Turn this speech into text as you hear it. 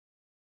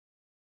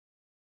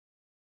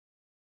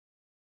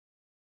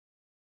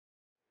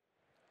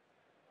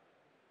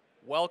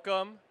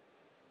Welcome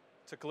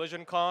to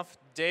CollisionConf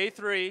Day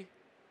 3.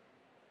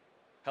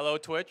 Hello,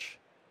 Twitch.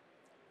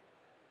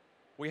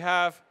 We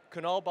have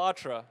Kunal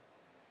Batra,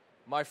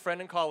 my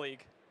friend and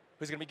colleague,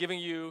 who's going to be giving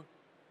you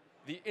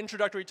the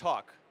introductory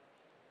talk.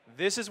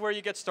 This is where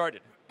you get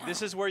started.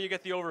 This is where you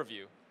get the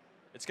overview.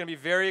 It's going to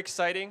be very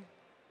exciting.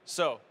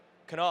 So,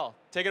 Kunal,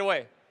 take it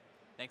away.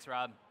 Thanks,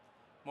 Rob.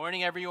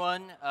 Morning,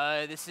 everyone.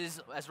 This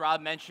is, as Rob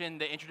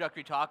mentioned, the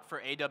introductory talk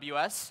for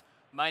AWS.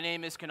 My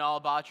name is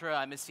Kunal Batra.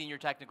 I'm a senior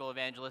technical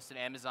evangelist at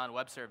Amazon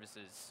Web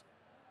Services.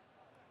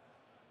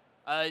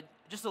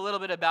 Just a little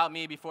bit about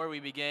me before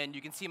we begin.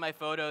 You can see my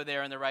photo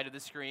there on the right of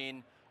the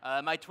screen.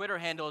 My Twitter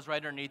handle is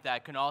right underneath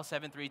that,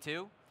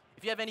 Kunal732.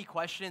 If you have any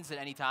questions at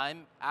any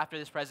time after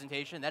this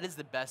presentation, that is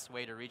the best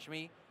way to reach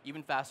me,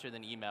 even faster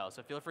than email.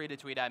 So feel free to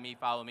tweet at me,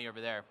 follow me over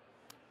there.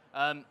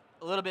 A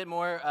little bit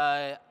more,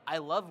 I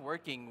love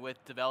working with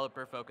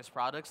developer-focused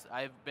products.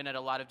 I've been at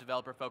a lot of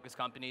developer-focused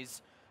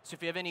companies. So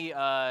if you have any, you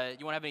want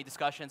to have any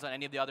discussions on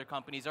any of the other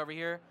companies over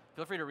here,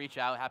 feel free to reach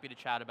out. Happy to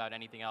chat about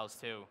anything else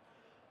too.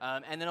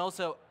 And then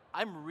also,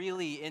 I'm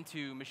really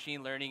into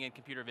machine learning and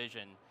computer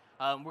vision.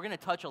 We're going to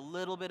touch a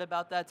little bit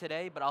about that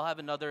today, but I'll have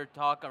another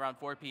talk around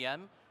 4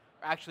 p.m.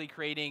 We're actually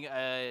creating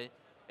an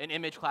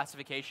image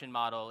classification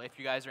model if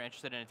you guys are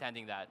interested in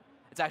attending that.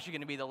 It's actually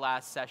going to be the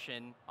last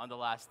session on the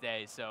last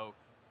day, so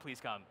please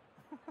come.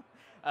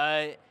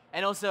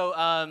 And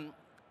also,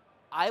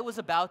 I was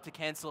about to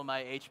cancel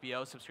my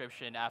HBO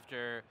subscription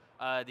after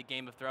the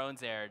Game of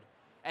Thrones aired.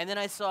 And then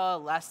I saw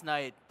last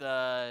night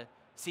the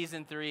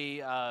Season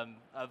 3 of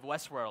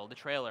Westworld, the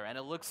trailer, and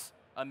it looks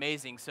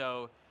amazing.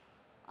 So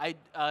I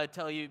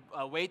tell you,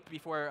 wait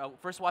before,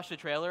 first watch the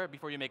trailer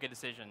before you make a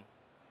decision.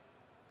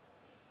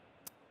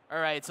 All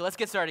right, so let's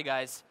get started,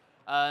 guys.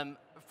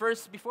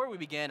 First, before we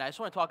begin, I just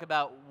want to talk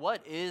about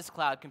what is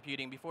cloud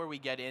computing before we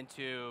get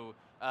into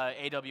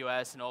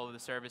AWS and all of the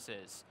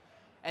services.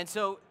 And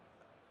so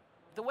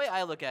the way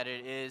I look at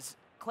it is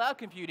cloud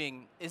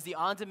computing is the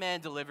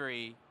on-demand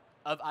delivery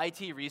of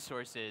IT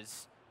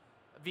resources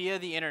via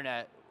the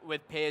internet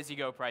with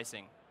pay-as-you-go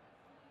pricing.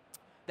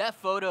 That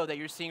photo that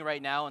you're seeing right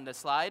now on the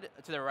slide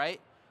to the right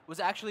was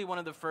actually one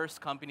of the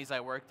first companies I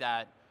worked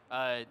at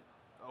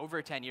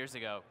over 10 years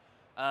ago.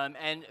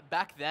 And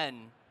back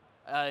then,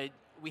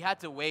 we had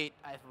to wait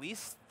at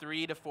least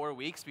 3 to 4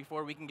 weeks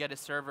before we can get a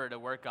server to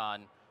work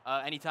on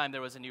anytime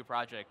there was a new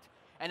project.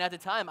 And at the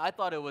time, I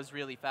thought it was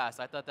really fast.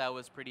 I thought that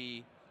was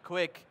pretty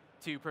quick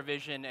to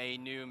provision a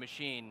new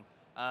machine.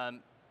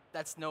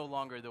 That's no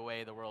longer the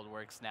way the world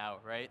works now,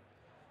 right?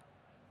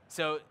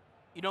 So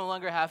you no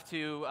longer have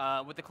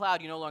to, with the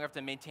cloud, you no longer have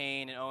to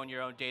maintain and own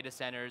your own data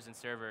centers and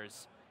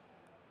servers.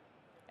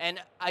 And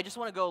I just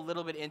want to go a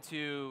little bit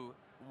into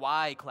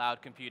why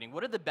cloud computing.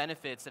 What are the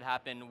benefits that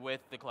happen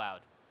with the cloud?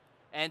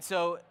 And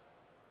so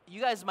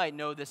you guys might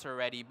know this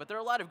already, but there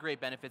are a lot of great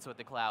benefits with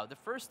the cloud. The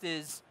first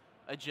is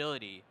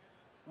agility.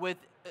 With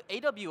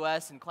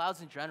AWS and clouds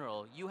in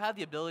general, you have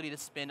the ability to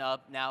spin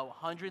up now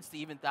hundreds to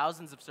even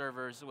thousands of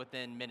servers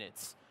within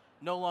minutes.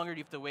 No longer do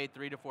you have to wait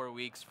 3 to 4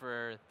 weeks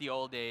for the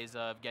old days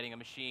of getting a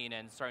machine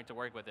and starting to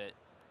work with it.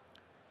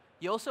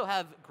 You also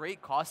have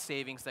great cost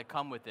savings that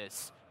come with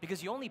this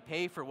because you only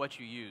pay for what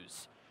you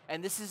use.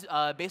 And this is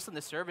based on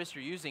the service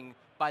you're using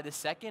by the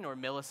second or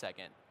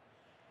millisecond.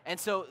 And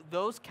so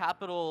those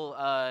capital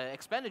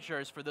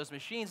expenditures for those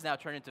machines now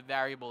turn into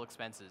variable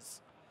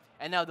expenses.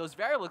 And now those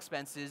variable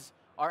expenses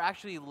are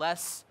actually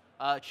less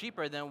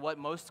cheaper than what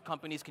most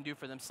companies can do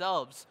for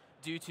themselves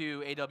due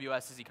to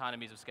AWS's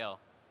economies of scale.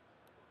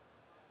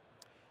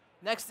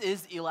 Next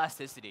is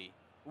elasticity.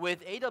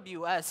 With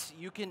AWS,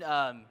 you can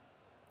no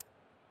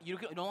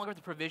longer have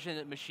to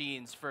provision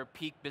machines for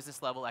peak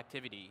business level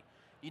activity.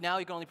 You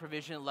can only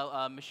provision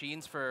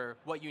machines for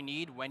what you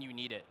need when you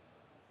need it.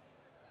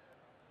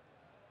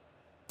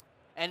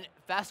 And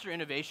faster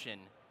innovation.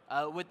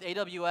 With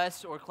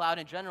AWS or cloud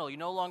in general, you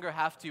no longer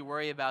have to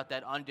worry about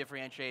that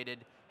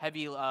undifferentiated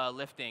heavy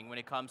lifting when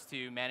it comes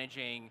to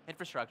managing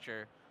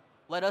infrastructure.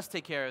 Let us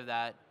take care of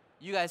that.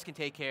 You guys can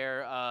take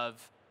care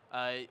of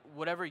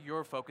whatever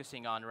you're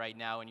focusing on right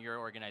now in your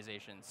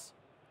organizations.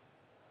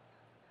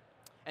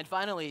 And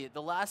finally,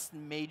 the last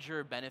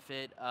major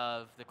benefit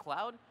of the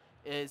cloud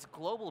is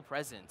global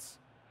presence.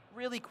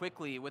 Really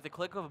quickly, with the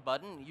click of a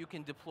button, you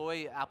can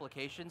deploy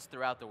applications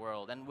throughout the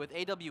world. And with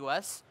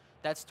AWS,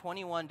 that's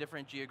 21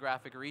 different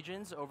geographic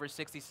regions over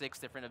 66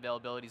 different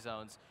availability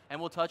zones. And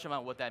we'll touch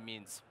on what that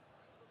means.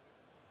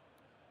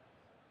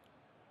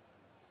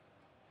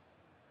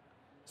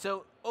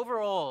 So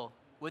overall,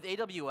 with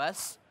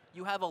AWS,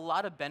 you have a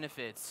lot of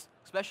benefits,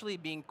 especially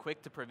being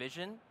quick to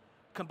provision,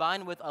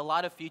 combined with a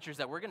lot of features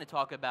that we're going to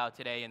talk about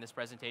today in this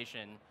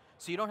presentation,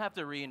 so you don't have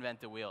to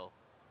reinvent the wheel.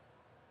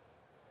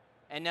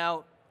 And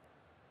now,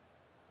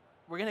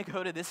 we're going to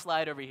go to this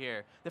slide over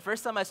here. The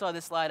first time I saw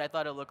this slide, I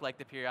thought it looked like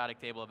the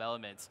periodic table of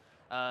elements.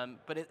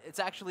 But it's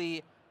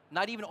actually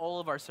not even all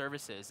of our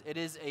services. It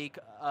is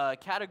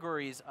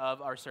categories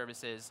of our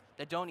services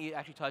that don't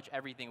actually touch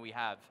everything we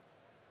have.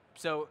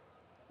 So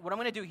what I'm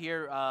going to do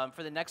here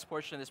for the next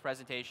portion of this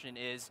presentation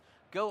is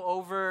go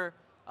over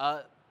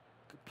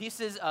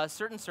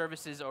certain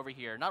services over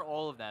here, not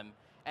all of them.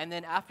 And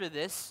then after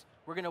this,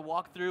 we're going to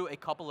walk through a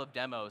couple of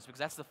demos, because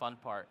that's the fun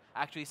part,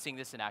 actually seeing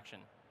this in action.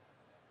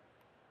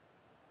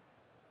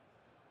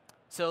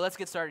 So let's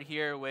get started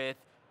here with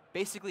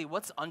basically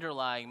what's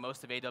underlying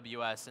most of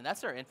AWS, and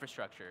that's our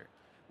infrastructure.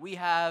 We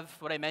have,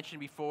 what I mentioned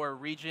before,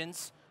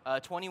 regions,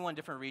 21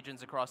 different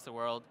regions across the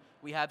world.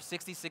 We have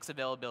 66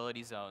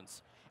 availability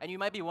zones. And you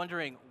might be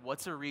wondering,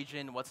 what's a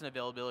region, what's an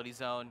availability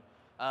zone?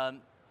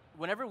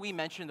 Whenever we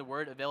mention the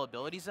word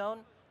availability zone,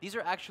 these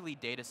are actually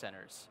data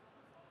centers.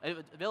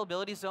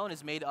 Availability zone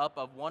is made up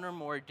of one or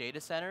more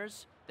data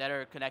centers that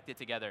are connected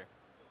together.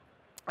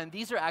 And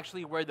these are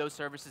actually where those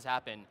services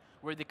happen,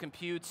 where the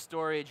compute,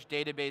 storage,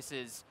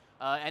 databases,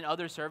 and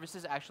other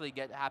services actually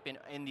happen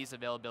in these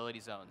availability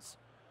zones.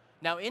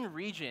 Now in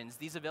regions,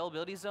 these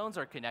availability zones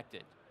are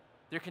connected.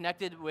 They're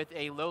connected with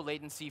a low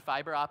latency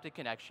fiber optic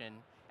connection,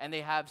 and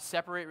they have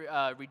separate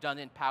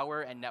redundant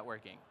power and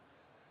networking.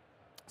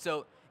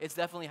 So it's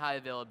definitely high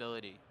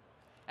availability.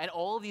 And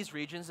all of these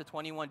regions, the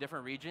 21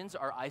 different regions,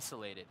 are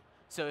isolated.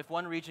 So if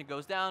one region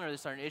goes down or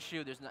there's an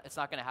issue, it's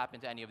not going to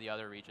happen to any of the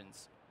other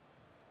regions.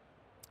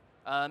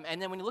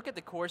 And then when you look at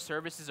the core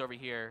services over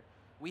here,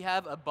 we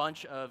have a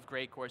bunch of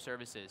great core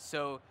services.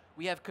 So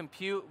we have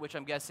compute, which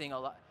I'm guessing a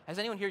lot. Has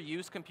anyone here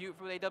used compute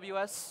for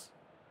AWS?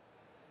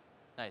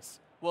 Nice.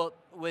 Well,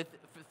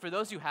 for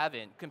those who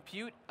haven't,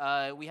 compute,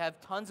 we have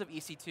tons of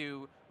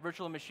EC2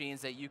 virtual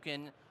machines that you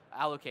can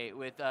allocate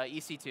with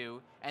EC2,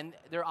 and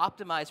they're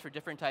optimized for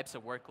different types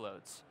of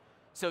workloads.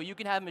 So you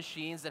can have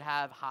machines that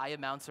have high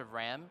amounts of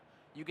RAM.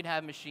 You can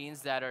have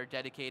machines that are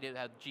dedicated,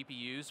 have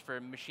GPUs for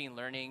machine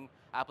learning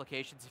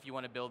applications if you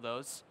want to build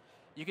those.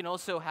 You can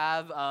also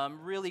have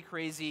really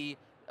crazy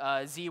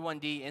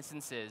Z1D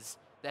instances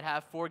that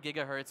have 4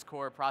 gigahertz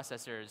core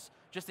processors,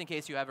 just in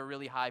case you have a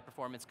really high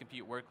performance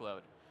compute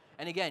workload.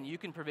 And again, you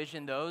can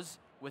provision those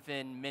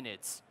within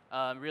minutes,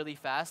 really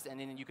fast, and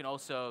then you can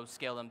also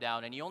scale them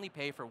down, and you only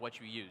pay for what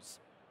you use.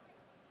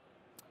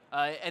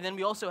 And then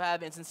we also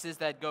have instances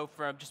that go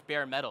from just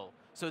bare metal.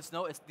 So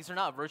these are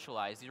not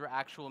virtualized. These are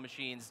actual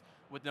machines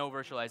with no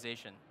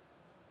virtualization.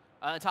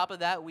 On top of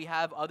that, we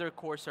have other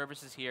core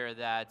services here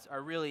that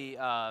are really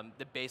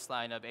the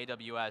baseline of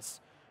AWS.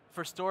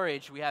 For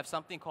storage, we have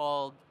something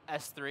called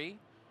S3.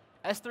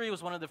 S3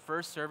 was one of the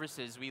first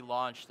services we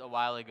launched a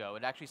while ago.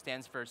 It actually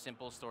stands for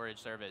Simple Storage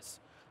Service.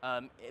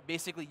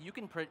 Basically, you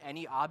can put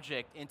any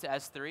object into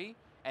S3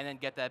 and then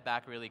get that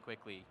back really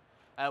quickly.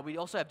 We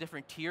also have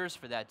different tiers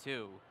for that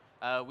too.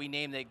 We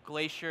named it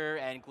Glacier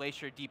and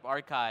Glacier Deep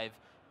Archive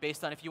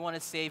based on if you want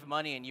to save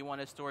money and you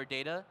want to store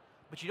data,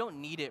 but you don't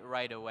need it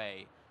right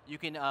away. You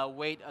can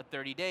wait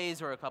 30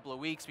 days or a couple of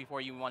weeks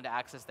before you want to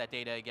access that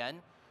data again.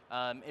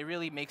 It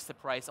really makes the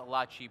price a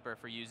lot cheaper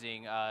for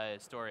using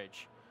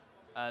storage.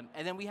 And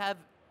then we have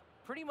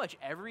pretty much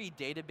every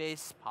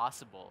database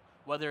possible,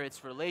 whether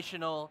it's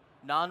relational,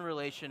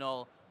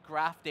 non-relational,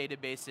 graph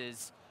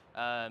databases,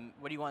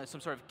 what do you want,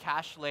 some sort of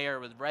cache layer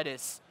with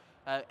Redis,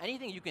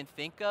 anything you can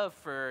think of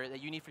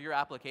that you need for your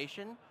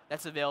application,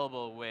 that's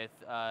available with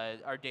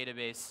our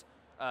database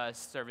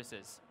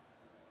services.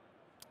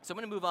 So I'm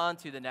going to move on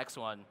to the next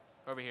one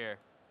over here.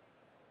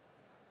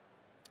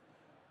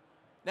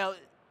 Now,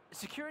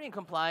 security and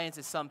compliance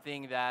is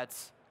something that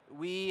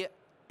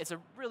it's a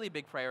really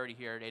big priority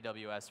here at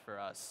AWS for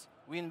us.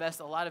 We invest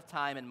a lot of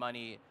time and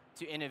money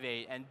to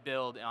innovate and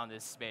build on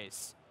this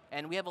space.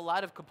 And we have a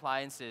lot of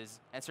compliances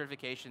and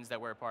certifications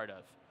that we're a part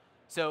of.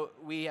 So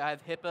we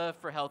have HIPAA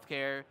for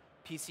healthcare,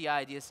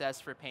 PCI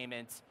DSS for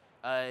payments,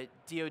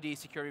 DoD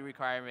security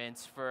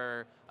requirements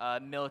for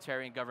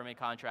military and government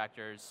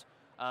contractors.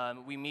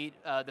 We meet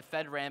the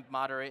FedRAMP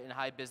moderate and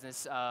high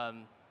business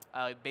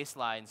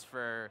baselines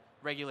for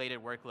regulated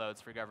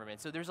workloads for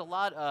government. So there's a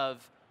lot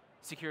of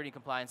security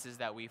compliances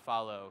that we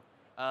follow.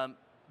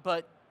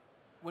 But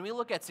when we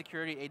look at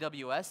security at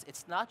AWS,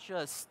 it's not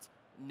just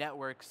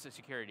network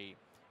security.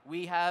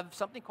 We have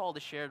something called a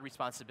shared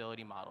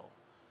responsibility model,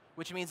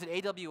 which means at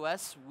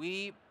AWS,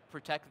 we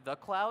protect the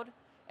cloud,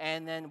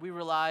 and then we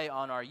rely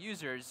on our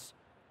users,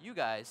 you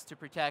guys, to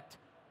protect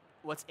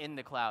what's in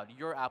the cloud,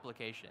 your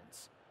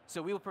applications.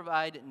 So we will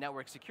provide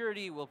network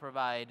security, we'll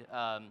provide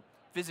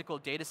physical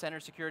data center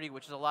security,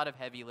 which is a lot of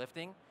heavy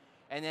lifting,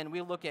 and then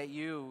we'll look at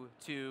you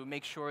to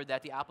make sure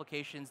that the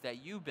applications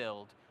that you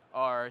build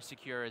are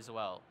secure as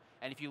well.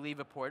 And if you leave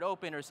a port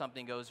open or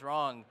something goes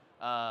wrong,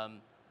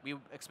 we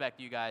expect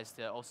you guys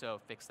to also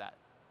fix that.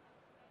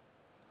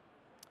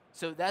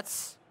 So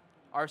that's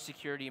our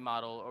security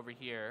model over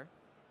here.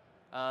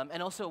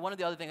 And also, one of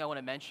the other things I want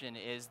to mention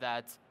is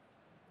that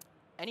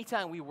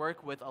anytime we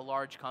work with a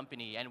large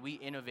company and we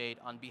innovate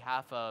on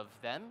behalf of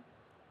them,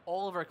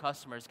 all of our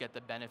customers get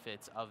the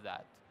benefits of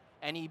that.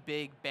 Any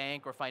big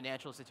bank or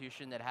financial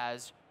institution that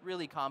has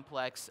really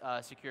complex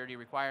security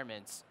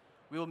requirements,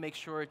 we will make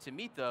sure to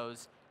meet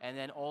those, and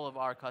then all of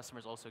our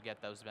customers also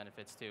get those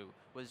benefits too,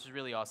 which is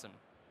really awesome.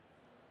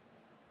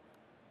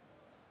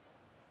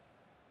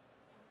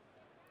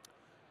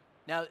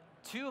 Now,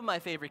 two of my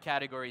favorite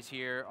categories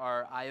here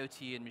are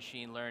IoT and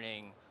machine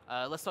learning.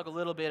 let's talk a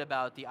little bit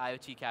about the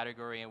IoT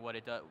category and what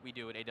we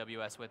do at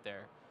AWS with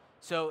there.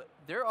 So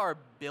there are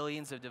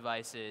billions of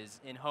devices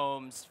in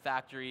homes,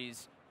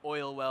 factories,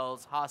 oil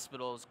wells,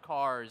 hospitals,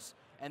 cars,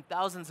 and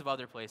thousands of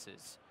other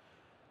places.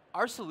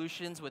 Our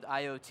solutions with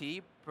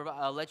IoT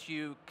let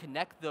you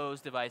connect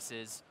those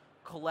devices,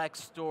 collect,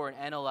 store, and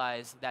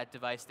analyze that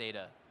device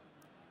data.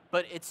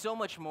 But it's so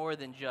much more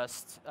than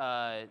just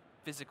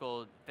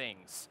physical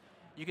things.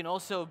 You can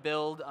also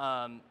build,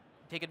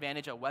 take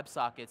advantage of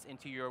WebSockets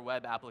into your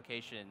web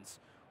applications,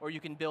 or you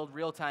can build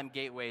real-time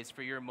gateways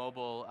for your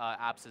mobile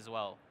apps as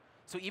well.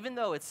 So even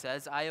though it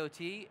says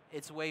IoT,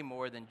 it's way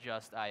more than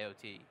just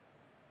IoT.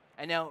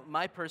 And now,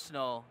 my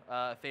personal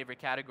favorite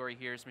category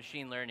here is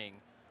machine learning.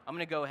 I'm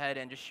going to go ahead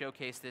and just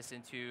showcase this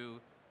into,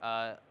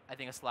 I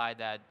think, a slide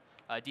that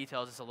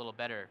details this a little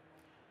better.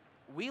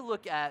 We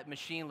look at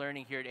machine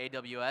learning here at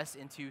AWS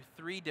into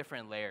 3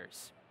 different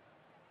layers.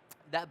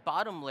 That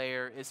bottom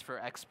layer is for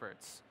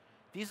experts.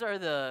 These are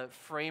the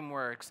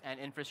frameworks and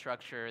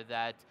infrastructure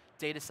that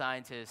data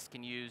scientists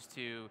can use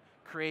to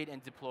create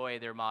and deploy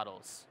their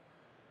models.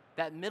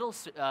 That middle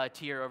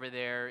tier over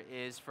there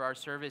is for our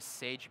service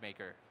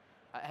SageMaker.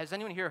 Has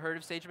anyone here heard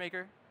of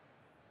SageMaker?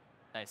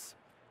 Nice.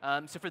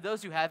 So for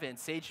those who haven't,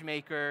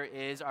 SageMaker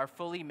is our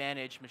fully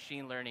managed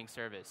machine learning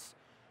service.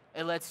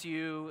 It lets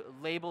you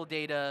label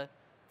data.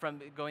 From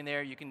going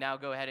there, you can now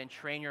go ahead and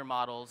train your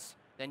models.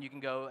 Then you can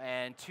go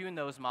and tune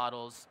those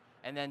models,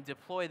 and then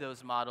deploy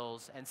those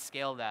models and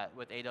scale that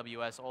with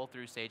AWS all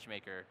through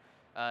SageMaker.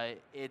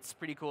 It's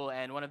pretty cool,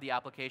 and one of the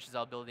applications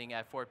I'm building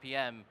at 4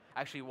 p.m.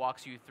 actually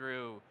walks you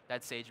through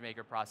that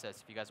SageMaker process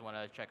if you guys want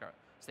to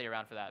stay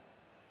around for that.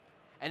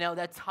 And now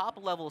that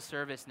top level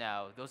service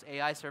now, those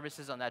AI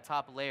services on that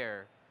top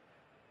layer,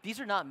 these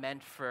are not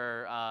meant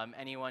for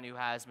anyone who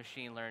has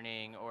machine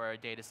learning or a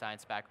data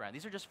science background.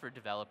 These are just for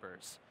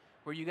developers,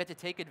 where you get to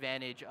take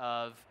advantage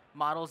of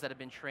models that have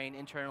been trained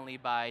internally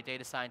by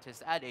data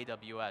scientists at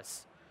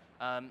AWS.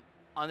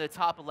 On the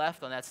top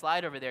left on that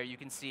slide over there, you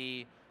can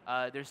see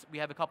we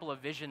have a couple of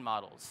vision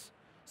models.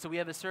 So we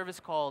have a service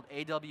called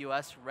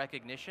AWS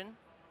Recognition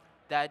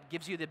that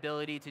gives you the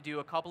ability to do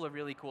a couple of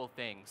really cool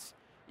things.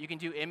 You can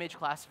do image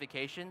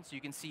classification, so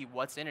you can see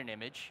what's in an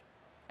image.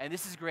 And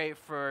this is great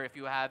for if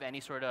you have any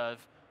sort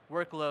of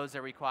workloads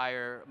that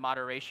require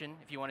moderation,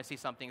 if you want to see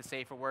something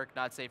safe for work,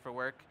 not safe for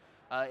work.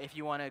 If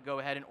you want to go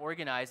ahead and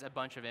organize a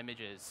bunch of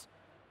images.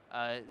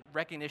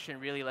 Recognition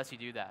really lets you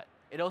do that.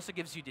 It also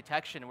gives you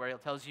detection, where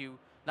it tells you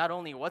not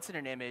only what's in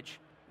an image,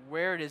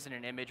 where it is in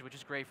an image, which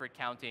is great for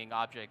counting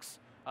objects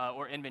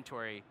or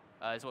inventory,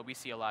 is what we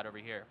see a lot over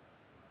here.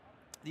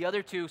 The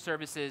other 2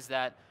 services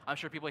that I'm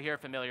sure people here are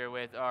familiar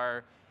with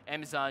are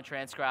Amazon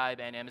Transcribe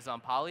and Amazon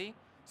Poly.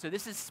 So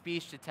this is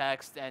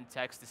speech-to-text and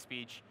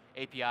text-to-speech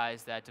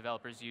APIs that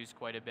developers use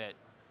quite a bit.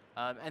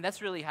 And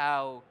that's really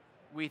how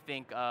we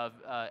think of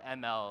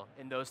ML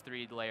in those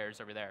 3 layers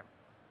over there.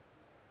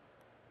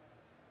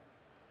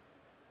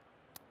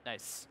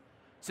 Nice.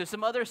 So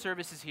some other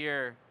services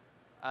here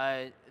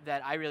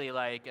that I really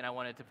like and I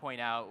wanted to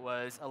point out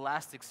was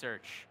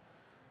Elasticsearch.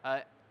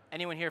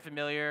 Anyone here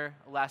familiar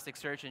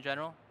Elasticsearch in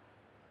general?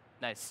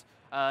 Nice.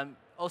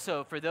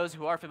 Also, for those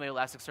who are familiar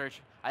with Elasticsearch,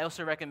 I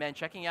also recommend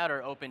checking out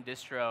our open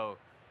distro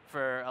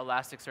for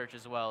Elasticsearch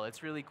as well.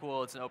 It's really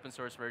cool. It's an open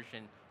source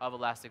version of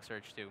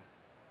Elasticsearch too.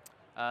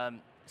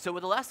 So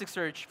with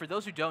Elasticsearch, for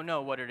those who don't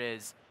know what it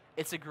is,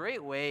 it's a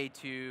great way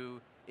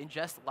to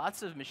ingest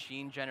lots of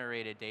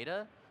machine-generated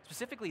data,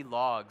 specifically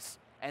logs,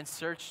 and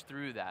search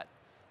through that.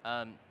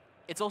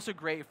 It's also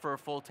great for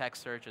full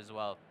text search as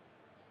well.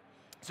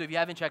 So if you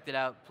haven't checked it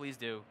out, please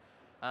do.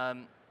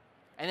 And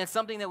then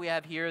something that we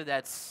have here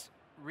that's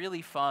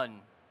really fun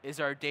is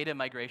our data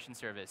migration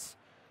service.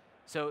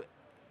 So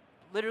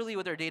literally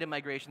with our data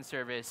migration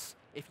service,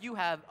 if you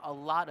have a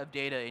lot of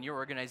data in your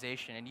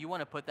organization and you want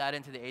to put that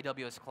into the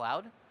AWS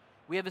Cloud,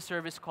 we have a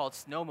service called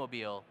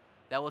Snowmobile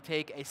that will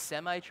take a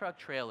semi-truck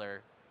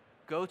trailer,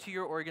 go to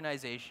your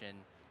organization,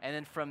 and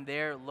then from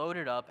there load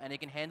it up, and it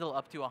can handle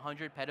up to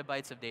 100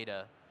 petabytes of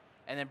data,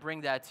 and then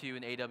bring that to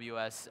an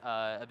AWS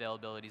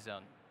availability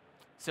zone.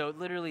 So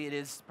literally it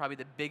is probably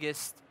the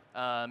biggest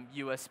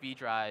USB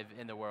drive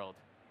in the world.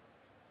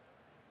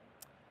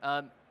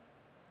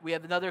 We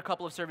have another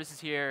couple of services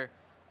here.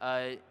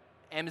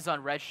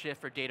 Amazon Redshift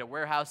for data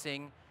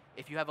warehousing.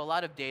 If you have a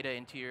lot of data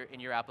in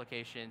your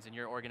applications and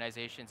your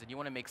organizations and you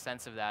want to make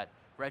sense of that,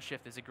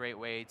 Redshift is a great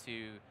way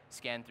to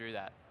scan through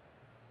that.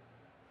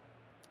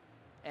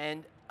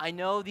 And I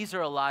know these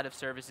are a lot of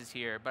services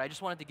here, but I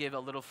just wanted to give a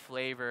little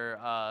flavor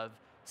of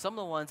some of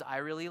the ones I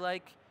really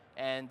like.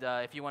 And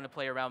if you want to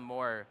play around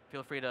more,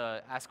 feel free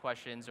to ask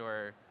questions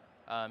or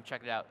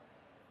check it out.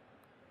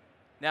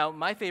 Now,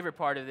 my favorite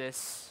part of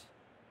this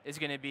is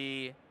going to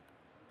be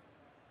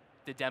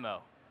the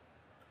demo.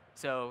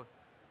 So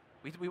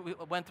we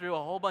went through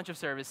a whole bunch of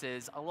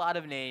services, a lot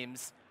of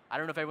names. I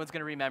don't know if everyone's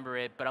going to remember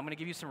it, but I'm going to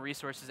give you some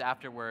resources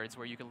afterwards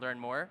where you can learn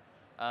more.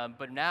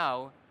 But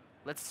now,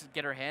 let's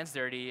get our hands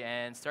dirty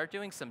and start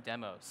doing some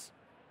demos.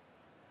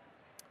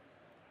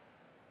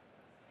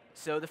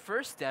 So the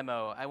first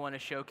demo I want to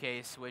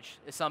showcase, which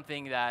is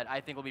something that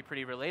I think will be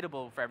pretty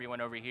relatable for everyone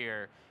over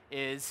here,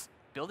 is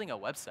building a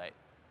website.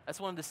 That's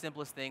one of the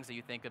simplest things that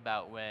you think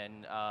about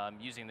when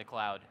using the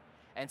cloud.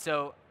 And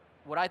so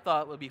what I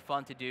thought would be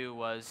fun to do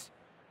was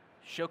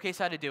showcase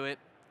how to do it,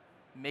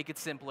 make it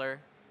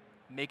simpler,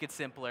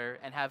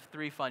 and have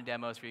 3 fun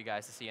demos for you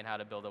guys to see on how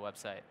to build a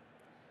website.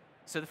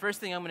 So the first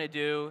thing I'm going to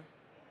do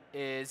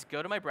is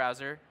go to my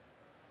browser.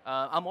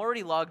 I'm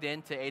already logged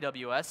into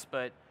AWS,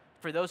 but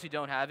for those who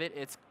don't have it,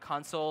 it's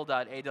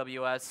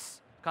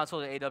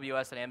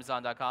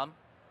console.aws@amazon.com.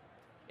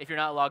 If you're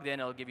not logged in,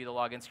 it'll give you the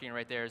login screen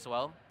right there as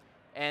well.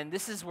 And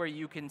this is where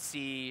you can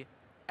see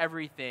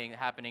everything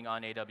happening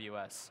on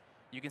AWS.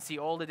 You can see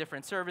all the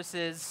different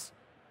services.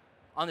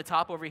 On the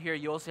top over here,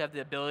 you also have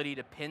the ability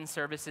to pin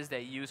services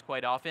that you use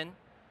quite often.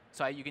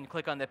 So you can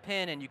click on the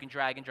pin, and you can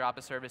drag and drop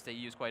a service that you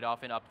use quite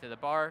often up to the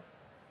bar.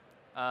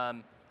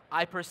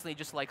 I personally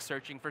just like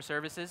searching for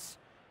services.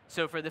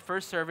 So for the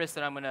first service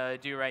that I'm going to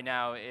do right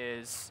now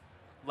is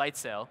light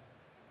sale.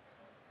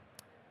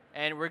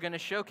 And we're going to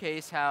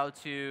showcase how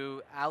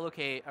to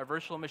allocate a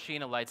virtual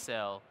machine of light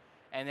sale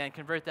and then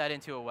convert that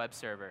into a web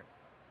server.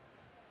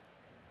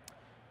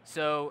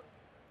 So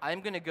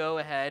I'm going to go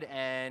ahead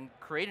and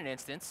create an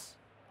instance.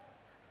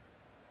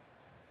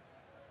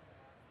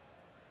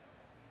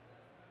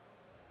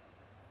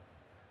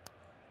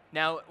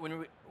 Now,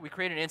 when we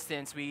create an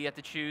instance, we have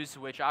to choose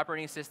which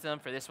operating system.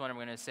 For this one, I'm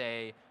going to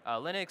say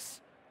Linux.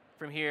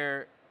 From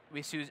here,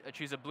 we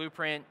choose a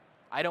blueprint.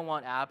 I don't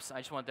want apps. I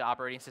just want the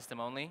operating system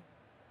only.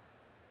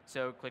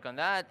 So click on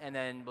that, and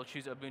then we'll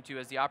choose Ubuntu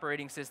as the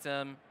operating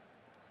system.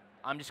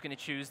 I'm just going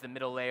to choose the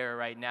middle layer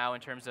right now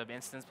in terms of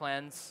instance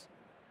plans.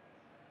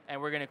 And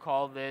we're going to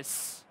call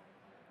this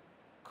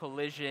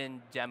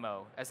Collision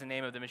Demo as the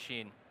name of the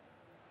machine.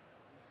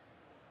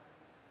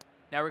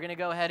 Now we're going to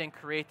go ahead and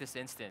create this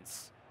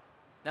instance.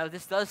 Now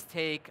this does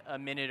take a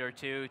minute or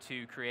 2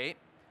 to create,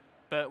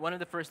 but one of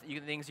the first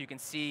things you can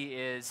see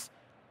is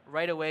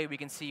right away we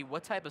can see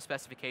what type of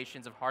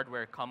specifications of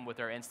hardware come with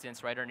our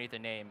instance right underneath the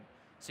name.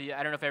 So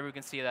I don't know if everyone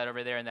can see that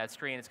over there in that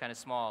screen. It's kind of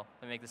small.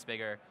 Let me make this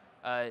bigger.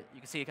 You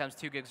can see it comes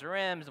 2 gigs of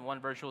RAM, 1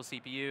 virtual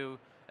CPU,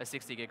 a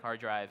 60 gig hard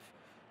drive.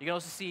 You can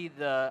also see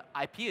the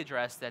IP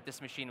address that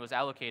this machine was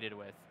allocated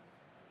with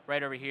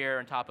right over here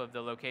on top of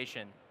the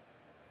location.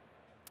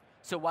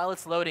 So while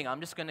it's loading, I'm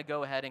just going to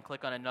go ahead and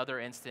click on another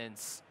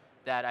instance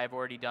that I've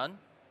already done,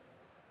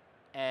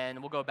 and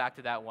we'll go back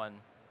to that one.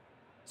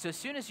 So as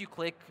soon as you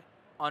click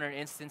on an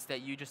instance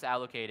that you just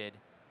allocated,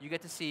 you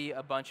get to see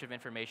a bunch of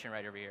information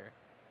right over here.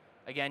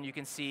 Again, you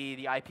can see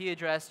the IP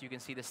address, you can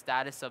see the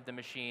status of the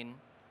machine,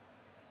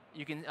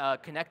 you can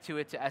connect to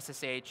it to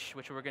SSH,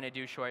 which we're going to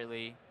do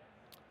shortly.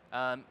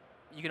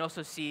 You can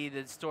also see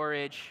the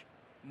storage,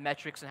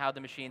 metrics, and how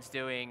the machine's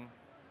doing,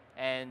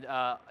 and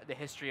the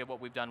history of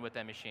what we've done with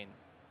that machine.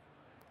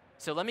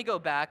 So let me go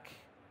back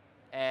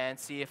and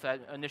see if that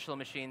initial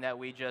machine that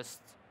we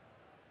just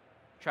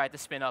tried to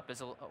spin up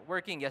is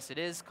working. Yes, it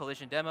is.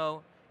 Collision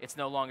demo. It's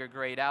no longer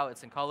grayed out.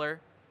 It's in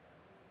color.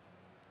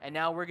 And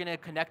now we're going to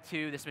connect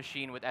to this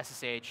machine with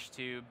SSH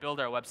to build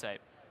our website.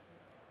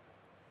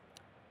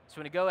 So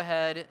we're going to go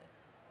ahead,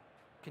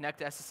 connect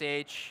to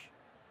SSH.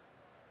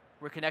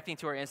 We're connecting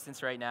to our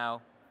instance right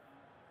now.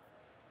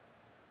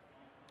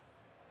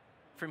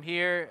 From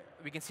here,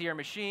 we can see our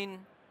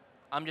machine.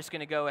 I'm just going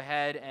to go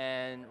ahead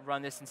and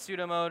run this in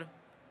sudo mode.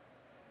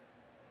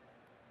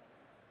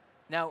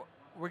 Now,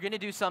 we're going to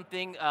do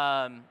something.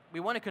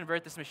 We want to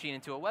convert this machine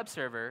into a web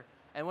server,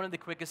 and one of the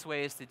quickest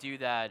ways to do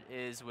that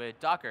is with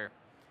Docker.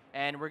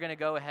 And we're going to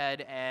go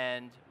ahead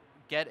and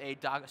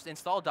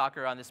install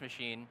Docker on this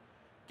machine,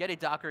 get a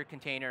Docker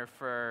container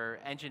for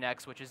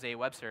Nginx, which is a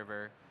web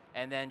server,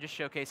 and then just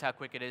showcase how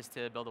quick it is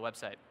to build a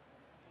website.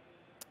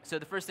 So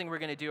the first thing we're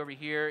going to do over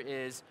here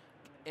is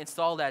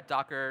install that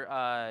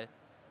Docker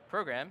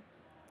program.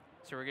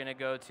 So we're going to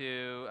go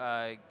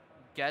to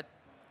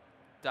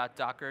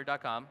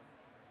get.docker.com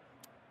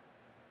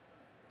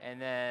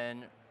and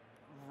then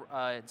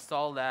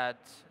install that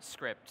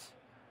script.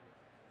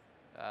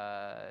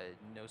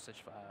 No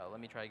such file.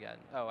 Let me try again.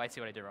 Oh, I see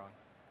what I did wrong.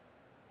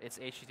 It's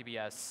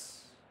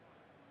HTTPS.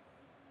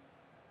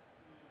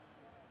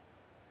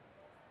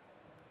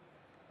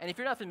 And if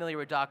you're not familiar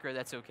with Docker,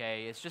 that's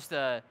okay. It's just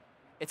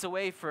it's a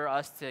way for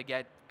us to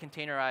get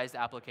containerized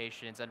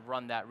applications and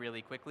run that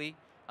really quickly.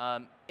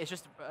 It's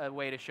just a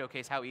way to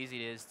showcase how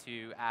easy it is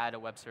to add a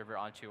web server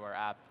onto our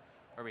app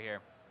over here.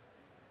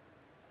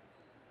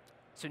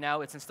 So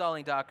now it's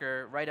installing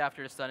Docker. Right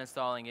after it's done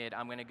installing it,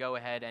 I'm going to go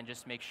ahead and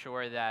just make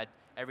sure that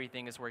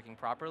everything is working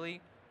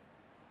properly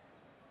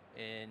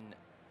in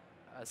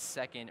a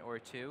second or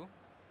 2.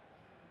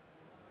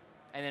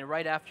 And then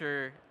right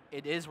after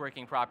it is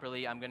working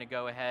properly, I'm going to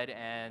go ahead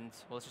and,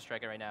 well, let's just try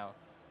it right now.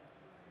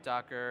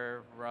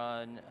 Docker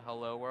run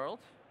hello world.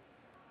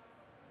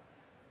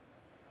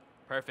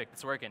 Perfect,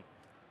 it's working.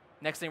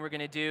 Next thing we're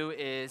going to do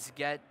is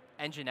get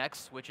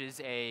Nginx, which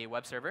is a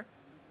web server.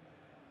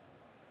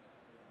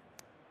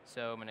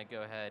 So I'm going to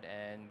go ahead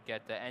and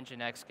get the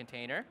Nginx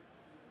container.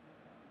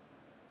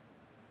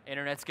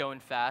 Internet's going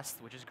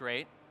fast, which is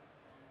great.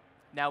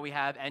 Now we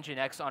have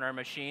Nginx on our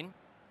machine.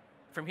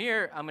 From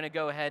here, I'm going to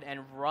go ahead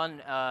and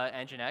run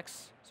Nginx.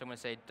 So I'm going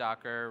to say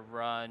docker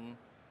run,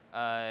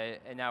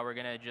 and now we're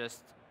going to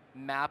just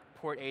map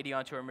port 80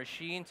 onto our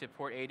machine to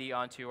port 80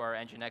 onto our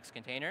Nginx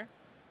container,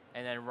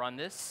 and then run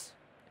this.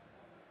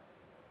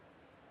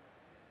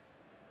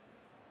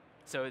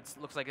 So it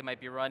looks like it might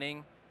be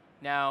running.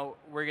 Now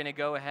we're going to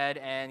go ahead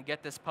and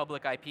get this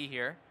public IP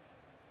here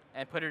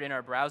and put it in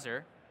our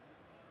browser.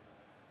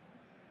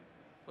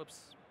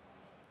 Whoops.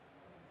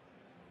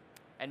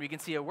 And we can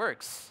see it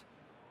works.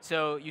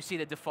 So you see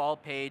the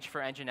default page for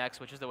Nginx,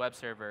 which is the web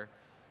server.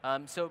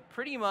 So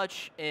pretty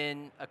much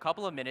in a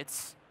couple of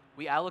minutes,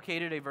 we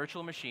allocated a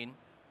virtual machine.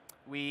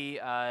 We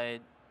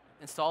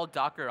installed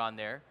Docker on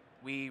there.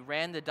 We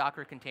ran the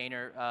Docker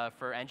container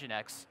for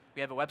Nginx.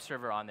 We have a web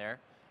server on there.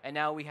 And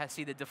now we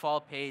see the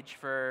default page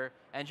for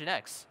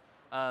Nginx,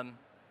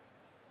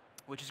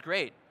 which is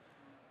great.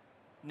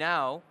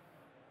 Now,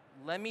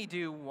 let me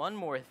do one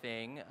more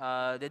thing.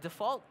 The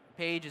default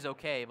page is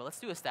OK, but let's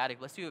do a static.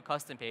 Let's do a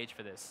custom page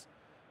for this,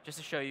 just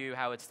to show you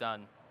how it's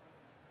done.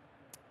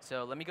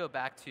 So let me go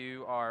back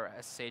to our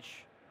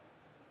SSH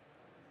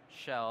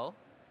shell.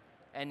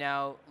 And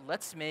now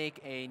let's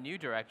make a new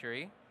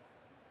directory.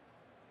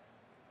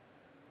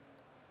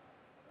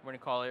 We're going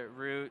to call it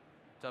root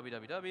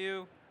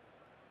www.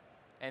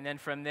 And then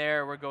from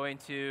there, we're going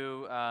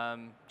to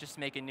just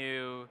make a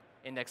new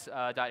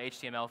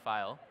index.html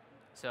file.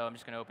 So I'm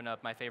just going to open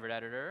up my favorite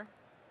editor.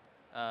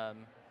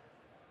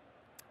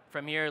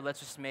 From here, let's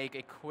just make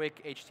a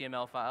quick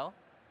HTML file.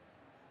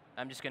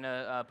 I'm just going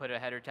to put a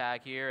header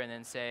tag here and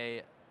then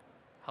say,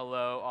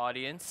 hello,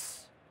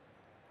 audience.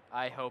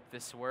 I hope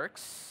this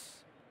works,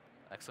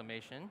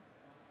 exclamation.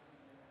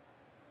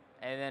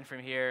 And then from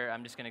here,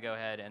 I'm just going to go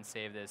ahead and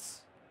save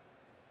this.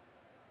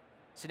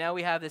 So now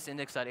we have this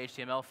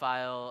index.html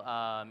file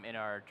in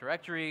our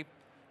directory.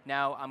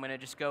 Now I'm going to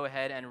just go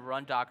ahead and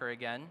run Docker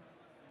again.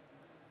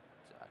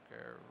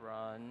 Docker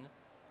run.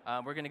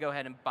 We're going to go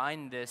ahead and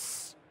bind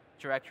this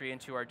directory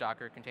into our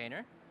Docker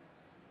container.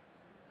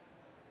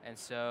 And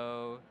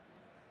so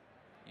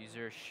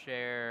user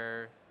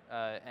share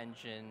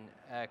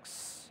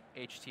nginx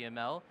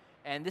HTML.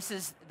 And this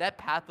is that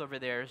path over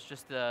there is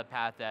just the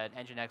path that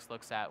Nginx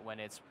looks at when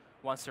it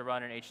wants to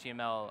run an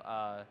HTML,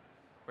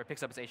 where it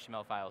picks up its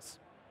HTML files.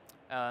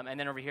 And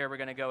then over here, we're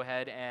going to go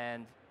ahead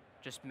and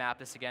just map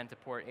this again to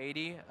port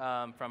 80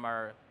 from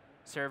our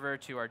server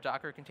to our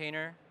Docker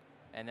container,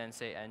 and then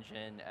say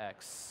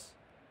nginx.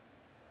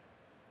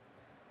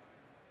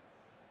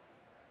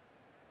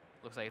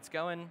 Looks like it's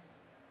going.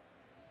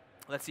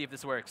 Let's see if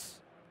this works.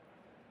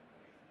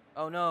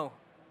 Oh, no.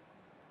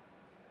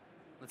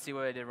 Let's see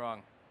what I did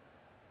wrong.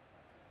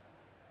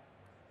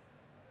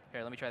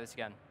 Here, let me try this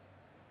again.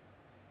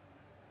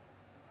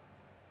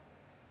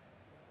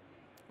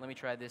 Let me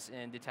try this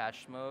in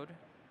detached mode.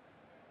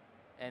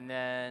 And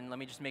then let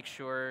me just make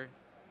sure.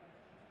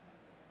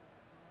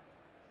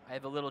 I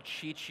have a little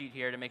cheat sheet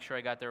here to make sure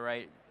I got the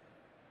right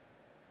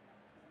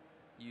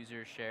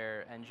user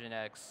share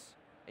nginx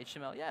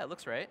HTML. Yeah, it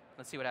looks right.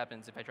 Let's see what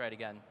happens if I try it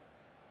again.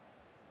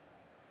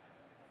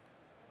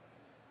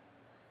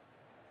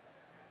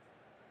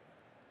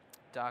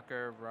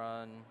 Docker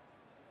run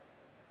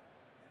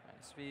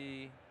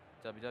 -v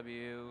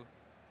www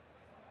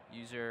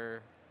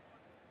user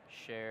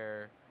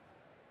share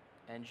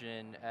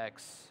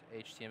nginx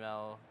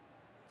HTML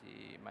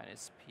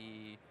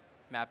 -p,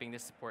 mapping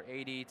this to port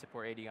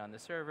 80 on the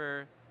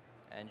server,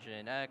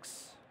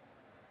 nginx.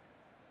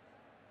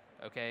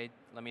 OK,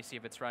 let me see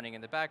if it's running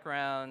in the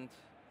background.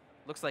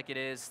 Looks like it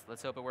is.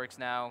 Let's hope it works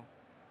now.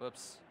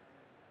 Whoops.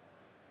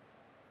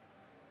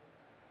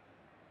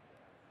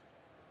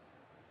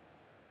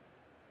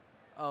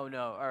 Oh,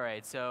 no. All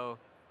right. So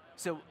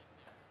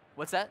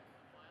what's that?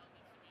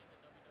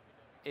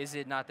 Is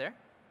it not there?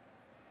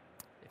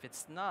 If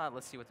it's not,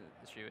 let's see what the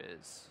issue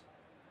is.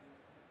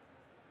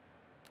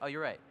 Oh,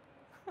 you're right.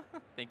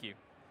 Thank you.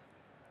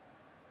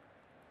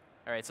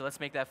 All right, so let's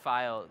make that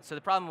file. So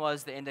the problem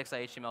was the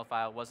index.html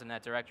file wasn't in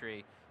that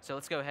directory. So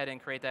let's go ahead and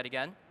create that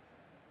again.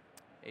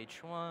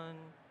 h1.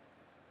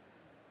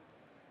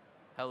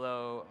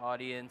 Hello,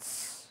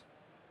 audience.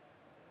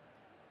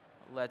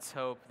 Let's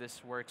hope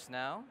this works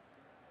now.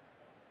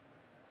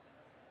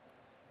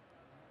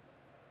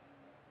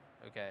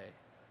 OK.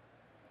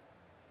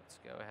 Let's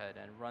go ahead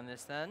and run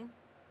this then.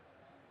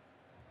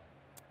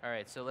 All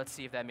right, so let's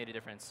see if that made a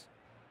difference.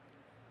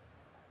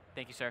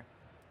 Thank you, sir.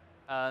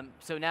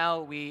 So now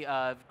we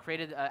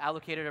allocated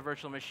a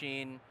virtual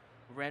machine,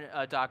 ran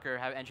Docker,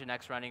 have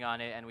Nginx running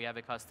on it, and we have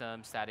a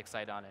custom static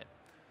site on it.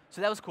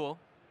 So that was cool.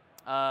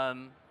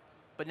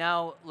 But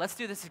now let's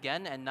do this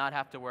again and not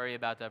have to worry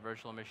about that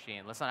virtual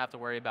machine. Let's not have to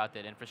worry about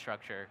that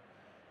infrastructure.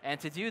 And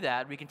to do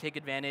that, we can take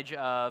advantage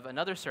of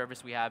another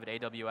service we have at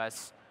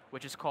AWS,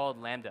 which is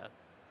called Lambda.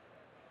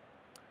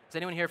 Is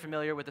anyone here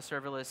familiar with the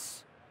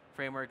serverless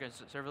framework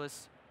as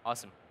serverless?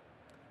 Awesome.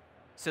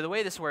 So the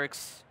way this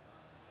works,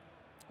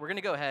 we're going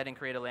to go ahead and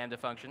create a Lambda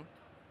function,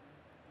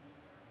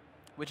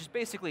 which is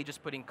basically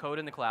just putting code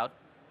in the cloud.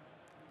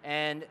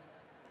 And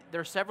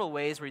there are several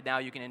ways where now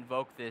you can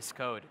invoke this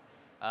code.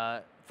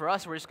 For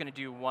us, we're just going to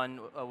do one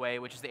way,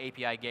 which is the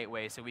API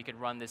gateway, so we can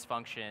run this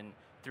function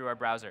through our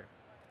browser.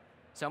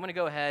 So I'm going to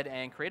go ahead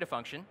and create a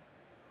function.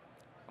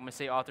 I'm going to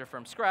say author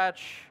from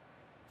scratch.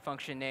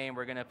 Function name,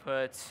 we're going to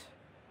put,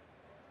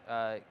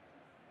 what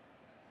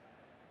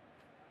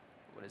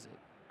is it?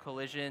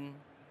 Collision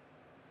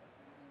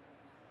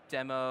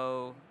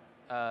demo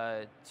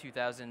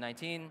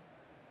 2019.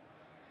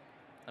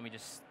 Let me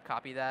just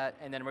copy that.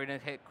 And then we're going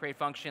to hit create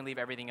function, leave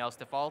everything else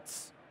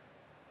defaults.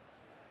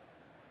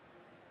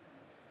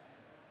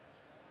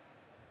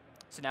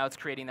 So now it's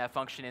creating that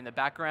function in the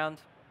background.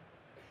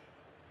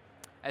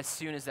 As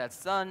soon as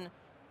that's done,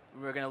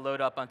 we're going to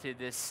load up onto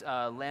this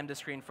Lambda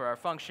screen for our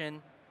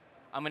function.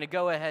 I'm going to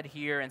go ahead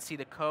here and see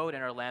the code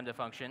in our Lambda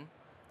function.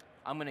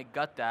 I'm going to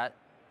gut that.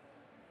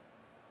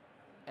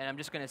 And I'm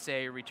just going to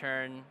say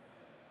return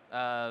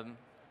hello,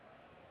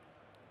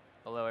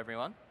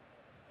 everyone.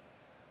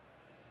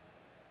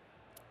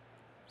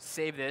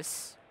 Save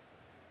this.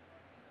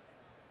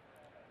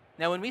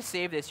 Now, when we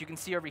save this, you can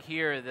see over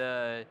here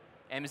the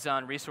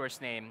Amazon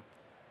resource name.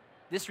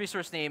 This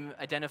resource name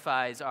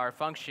identifies our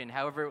function.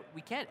 However,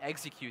 we can't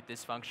execute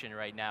this function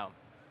right now.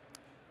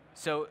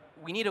 So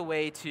we need a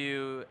way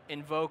to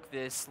invoke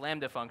this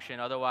Lambda function.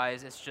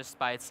 Otherwise, it's just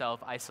by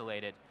itself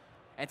isolated.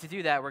 And to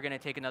do that, we're going to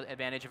take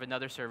advantage of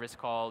another service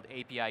called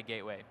API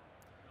Gateway.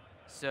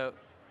 So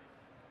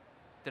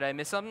did I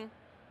miss something?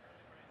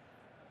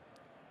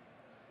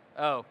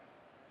 Oh,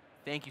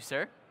 thank you,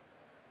 sir.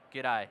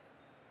 Good eye.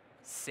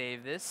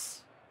 Save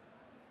this.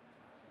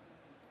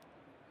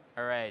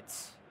 All right.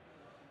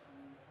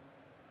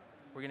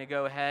 We're going to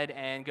go ahead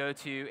and go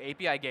to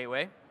API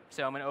Gateway.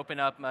 So I'm going to open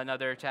up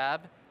another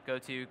tab, go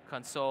to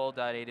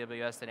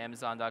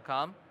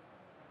console.aws.amazon.com.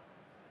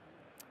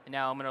 And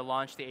now I'm going to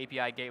launch the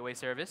API Gateway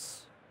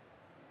service.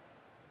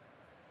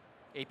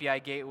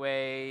 API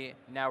Gateway,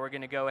 now we're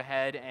going to go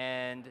ahead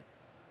and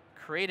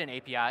create an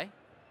API.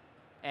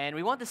 And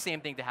we want the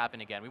same thing to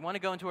happen again. We want to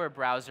go into our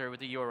browser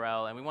with the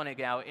URL, and we want to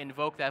now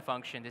invoke that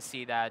function to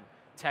see that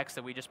text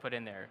that we just put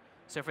in there.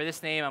 So for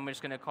this name, I'm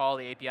just going to call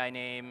the API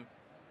name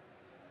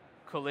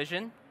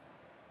collision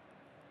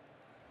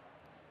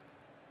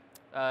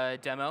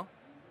demo.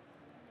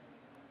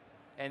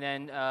 And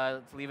then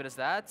let's leave it as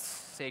that.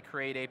 Say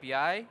create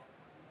API.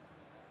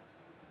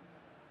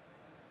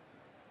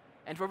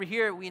 And over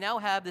here, we now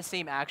have the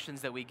same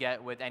actions that we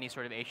get with any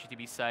sort of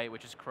HTTP site,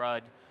 which is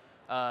CRUD,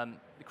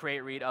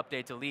 create, read,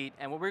 update, delete.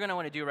 And what we're going to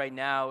want to do right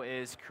now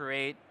is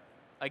create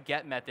a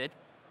get method,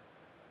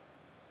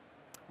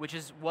 which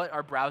is what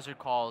our browser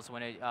calls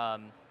when it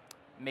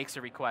makes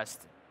a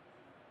request.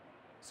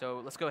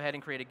 So let's go ahead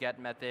and create a get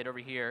method over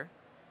here.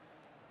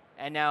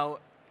 And now,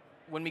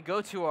 when we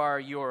go to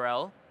our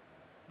URL,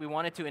 we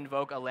want it to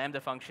invoke a Lambda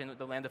function,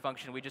 the Lambda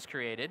function we just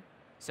created.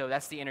 So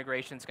that's the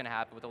integration that's going to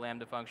happen with the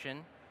Lambda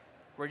function.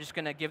 We're just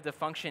going to give the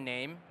function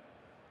name,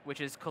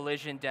 which is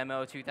collision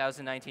demo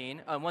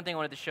 2019. One thing I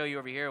wanted to show you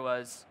over here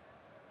was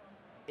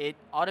it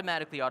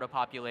automatically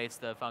auto-populates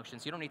the function,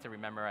 so you don't need to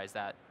rememorize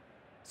that.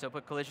 So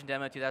put collision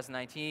demo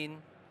 2019. We're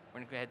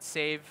going to go ahead and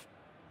save.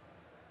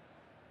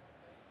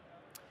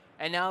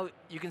 And now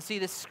you can see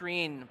this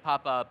screen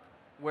pop up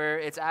where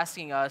it's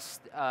asking us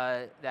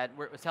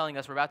telling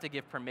us we're about to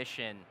give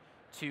permission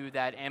to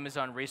that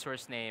Amazon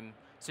resource name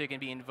so it can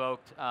be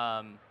invoked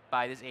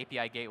by this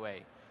API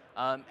gateway.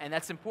 And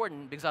that's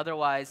important because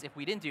otherwise, if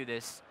we didn't do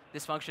this,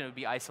 this function would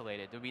be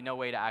isolated. There would be no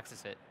way to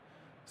access it.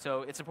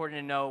 So it's important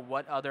to know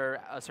what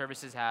other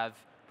services have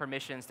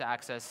permissions to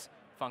access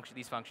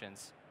these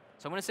functions.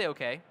 So I'm going to say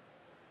OK.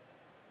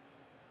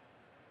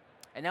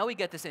 And now we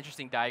get this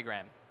interesting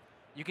diagram.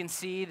 You can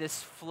see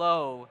this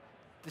flow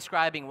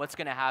describing what's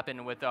going to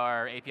happen with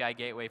our API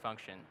gateway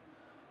function.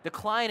 The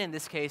client in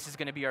this case is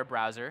going to be our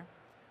browser.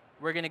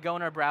 We're going to go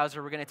in our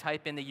browser. We're going to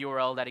type in the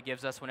URL that it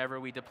gives us whenever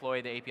we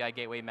deploy the API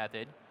gateway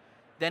method.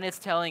 Then it's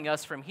telling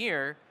us from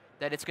here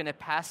that it's going to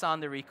pass on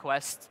the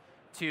request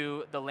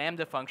to the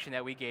Lambda function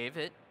that we gave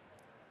it.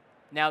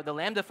 Now, the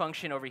Lambda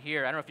function over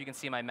here, I don't know if you can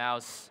see my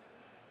mouse,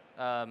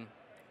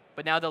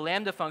 but now the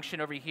Lambda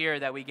function over here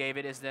that we gave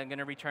it is then going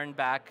to return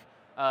back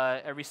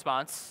a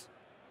response.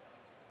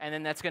 And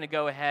then that's going to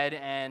go ahead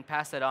and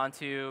pass that on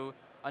to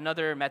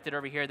another method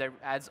over here that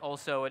adds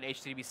also an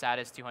HTTP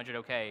status 200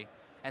 OK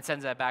and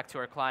sends that back to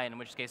our client, in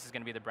which case is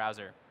going to be the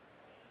browser.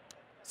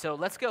 So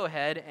let's go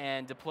ahead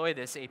and deploy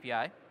this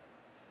API.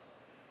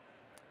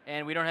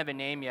 And we don't have a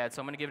name yet,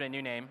 so I'm going to give it a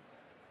new name.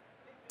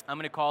 I'm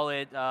going to call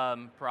it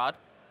prod,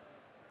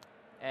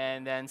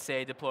 and then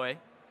say deploy.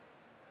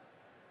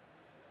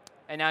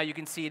 And now you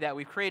can see that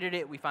we've created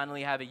it. We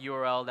finally have a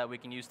URL that we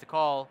can use to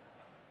call.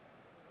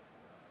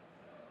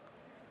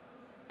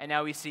 And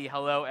now we see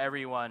hello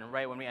everyone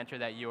right when we enter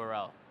that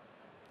URL.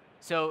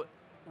 So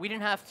we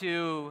didn't have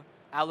to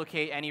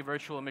allocate any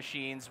virtual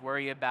machines,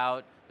 worry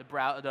about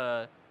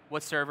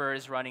what server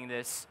is running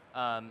this.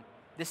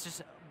 This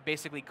is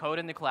basically code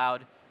in the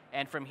cloud.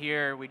 And from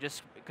here, we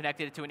just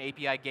connected it to an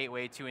API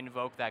gateway to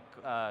invoke that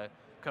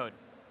code.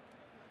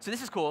 So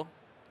this is cool.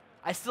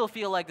 I still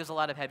feel like there's a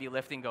lot of heavy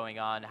lifting going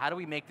on. How do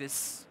we make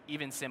this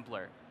even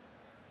simpler?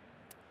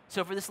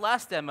 So for this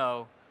last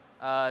demo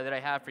that I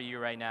have for you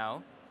right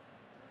now,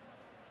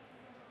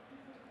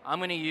 I'm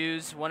going to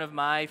use one of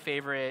my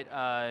favorite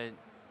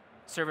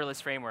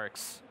serverless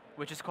frameworks,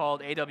 which is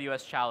called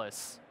AWS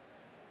Chalice.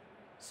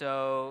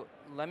 So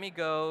let me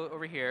go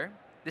over here.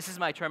 This is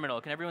my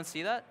terminal. Can everyone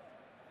see that?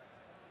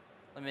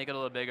 Let me make it a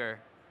little bigger.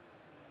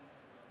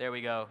 There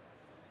we go.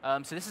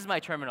 So this is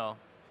my terminal.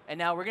 And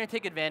now we're going to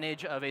take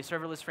advantage of a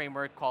serverless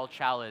framework called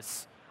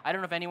Chalice. I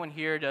don't know if anyone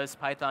here does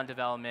Python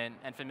development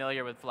and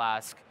familiar with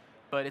Flask,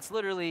 but it's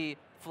literally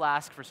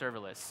Flask for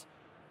serverless.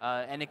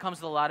 And it comes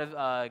with a lot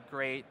of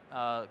great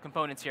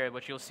components here,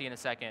 which you'll see in a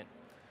second.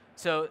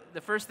 So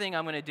the first thing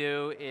I'm going to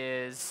do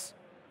is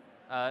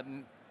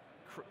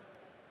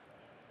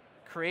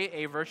create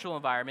a virtual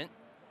environment,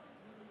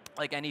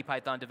 like any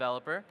Python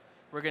developer.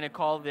 We're going to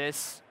call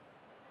this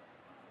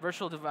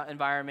virtual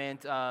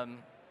environment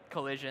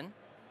collision.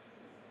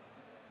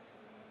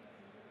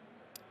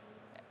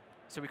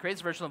 So we create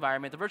this virtual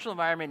environment. The virtual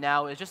environment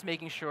now is just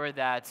making sure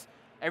that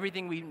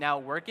everything we now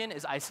work in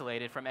is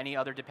isolated from any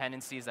other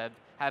dependencies I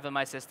have in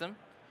my system.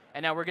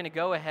 And now we're going to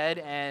go ahead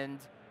and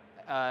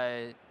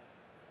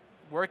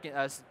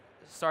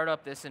start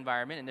up this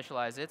environment,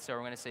 initialize it. So we're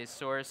going to say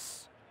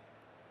source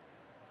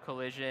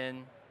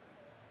collision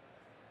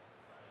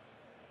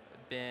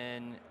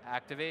bin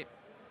activate.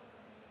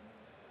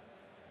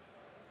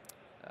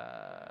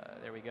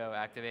 There we go,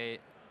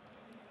 activate.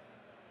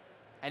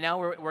 And now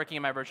we're working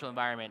in my virtual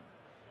environment.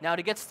 Now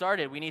to get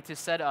started, we need to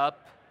set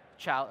up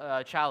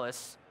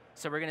Chalice.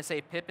 So we're going to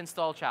say pip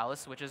install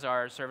Chalice, which is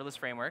our serverless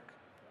framework.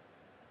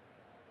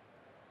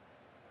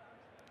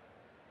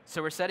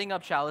 So we're setting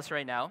up Chalice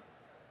right now.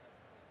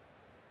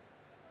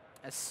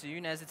 As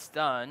soon as it's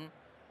done,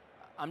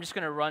 I'm just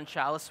going to run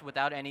Chalice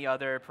without any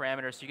other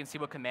parameters so you can see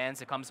what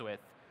commands it comes with.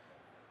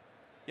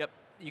 Yep,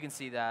 you can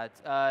see that.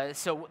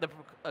 So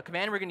the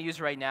command we're going to use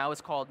right now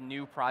is called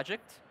new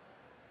project,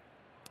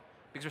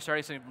 because we're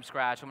starting something from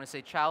scratch. I'm going to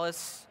say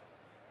Chalice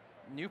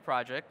new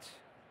project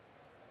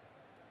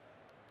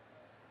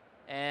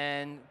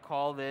and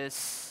call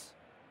this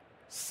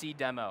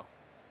cdemo.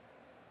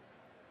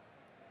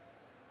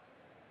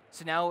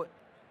 So now,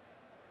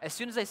 as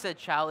soon as I said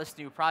Chalice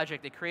new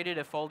project, it created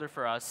a folder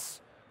for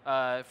us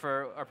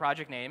for our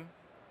project name.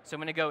 So I'm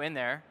going to go in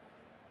there.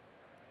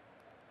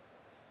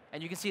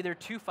 And you can see there are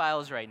two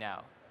files right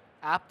now.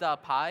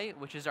 app.py,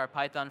 which is our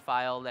Python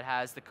file that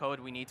has the code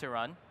we need to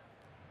run.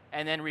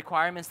 And then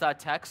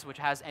requirements.txt, which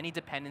has any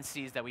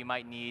dependencies that we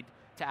might need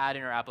to add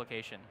in our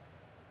application.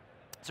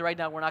 So right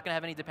now, we're not going to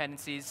have any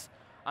dependencies.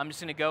 I'm just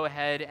going to go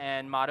ahead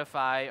and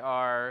modify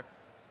our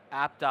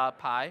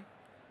app.py.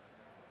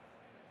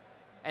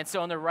 And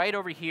so on the right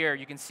over here,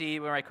 you can see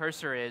where my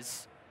cursor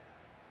is.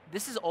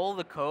 This is all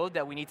the code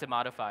that we need to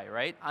modify,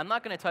 right? I'm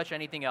not going to touch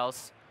anything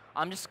else.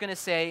 I'm just going to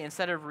say,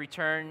 instead of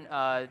return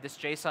this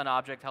JSON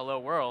object, hello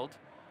world,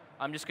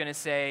 I'm just going to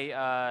say,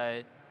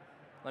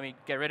 let me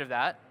get rid of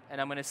that. And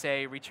I'm going to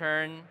say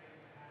return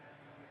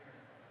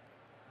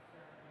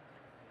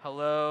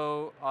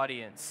hello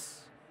audience.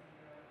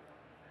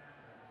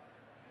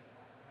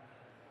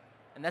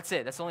 And that's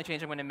it. That's the only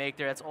change I'm going to make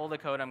there. That's all the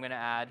code I'm going to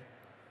add.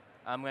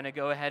 I'm going to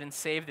go ahead and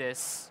save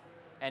this.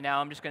 And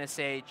now I'm just going to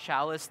say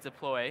Chalice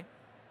deploy.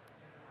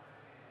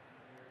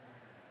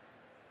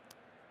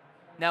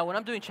 Now, when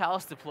I'm doing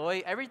Chalice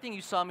deploy, everything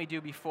you saw me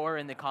do before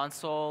in the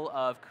console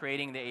of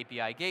creating the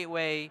API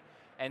gateway,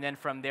 and then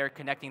from there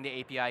connecting the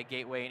API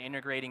gateway and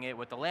integrating it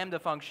with the Lambda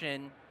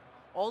function,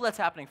 all that's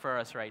happening for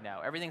us right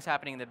now. Everything's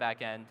happening in the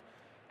back end.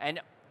 And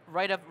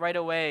right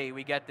away,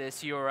 we get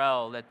this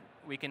URL that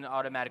we can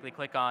automatically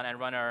click on and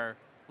run our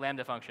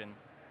Lambda function.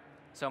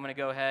 So I'm going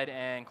to go ahead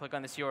and click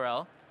on this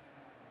URL.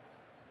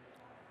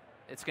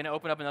 It's going to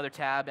open up another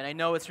tab, and I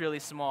know it's really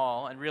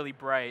small and really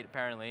bright,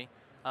 apparently,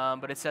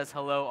 but it says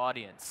hello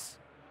audience.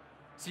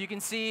 So you can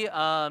see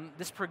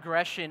this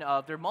progression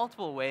of, there are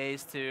multiple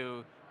ways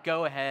to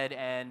go ahead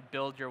and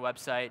build your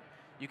website.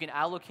 You can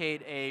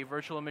allocate a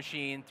virtual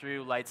machine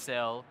through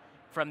Lightsail.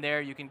 From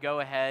there, you can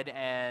go ahead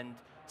and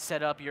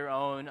set up your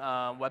own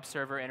web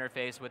server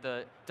interface with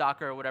a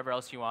Docker or whatever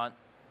else you want.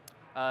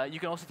 You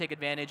can also take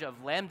advantage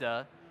of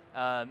Lambda,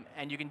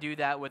 and you can do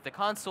that with the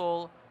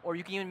console, or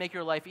you can even make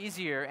your life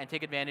easier and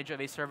take advantage of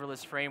a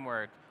serverless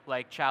framework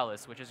like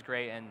Chalice, which is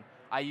great, and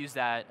I use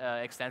that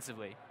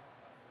extensively.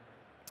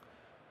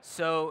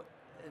 So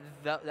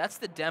that's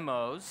the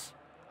demos.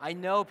 I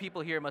know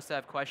people here must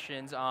have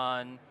questions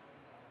on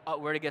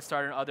where to get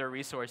started on other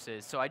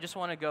resources. So I just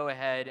want to go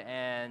ahead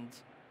and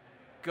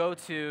go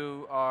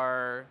to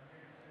our,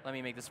 let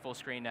me make this full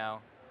screen now.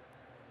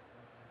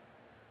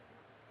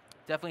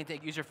 Definitely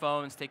use your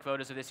phones, take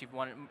photos of this if you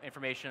want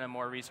information on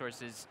more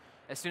resources.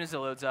 As soon as it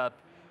loads up,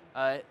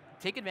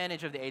 take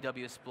advantage of the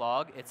AWS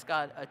blog. It's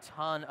got a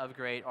ton of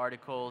great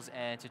articles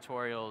and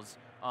tutorials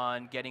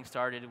on getting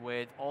started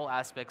with all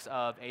aspects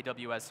of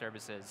AWS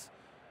services.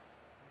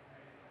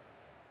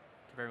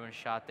 Give everyone a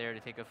shot there to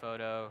take a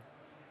photo.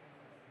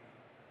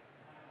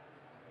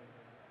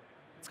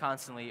 It's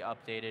constantly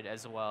updated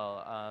as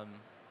well.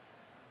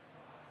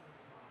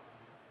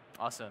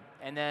 Awesome.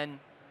 And then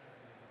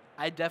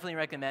I definitely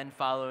recommend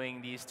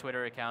following these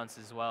Twitter accounts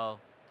as well.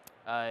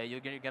 You're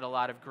going to get a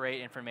lot of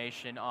great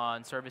information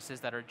on services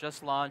that are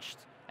just launched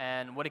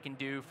and what it can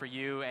do for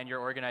you and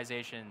your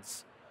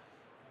organizations.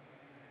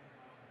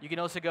 You can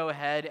also go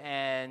ahead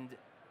and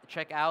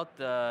check out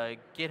the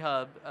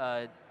GitHub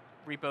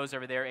repos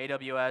over there,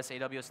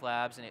 AWS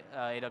Labs, and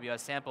AWS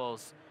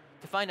Samples,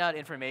 to find out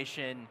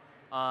information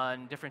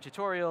on different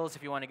tutorials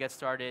if you want to get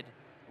started,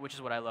 which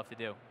is what I love to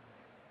do.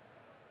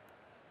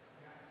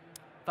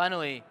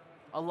 Finally,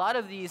 a lot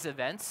of these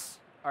events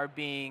are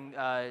being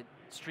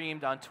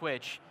streamed on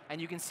Twitch, and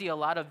you can see a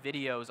lot of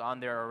videos on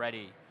there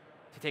already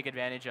to take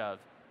advantage of.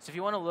 So if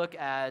you want to look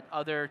at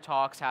other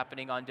talks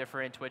happening on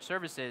different Twitch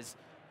services,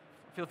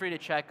 feel free to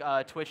check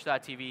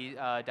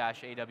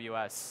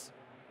twitch.tv/AWS.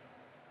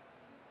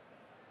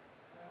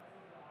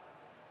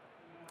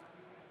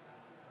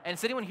 And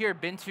has anyone here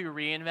been to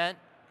reInvent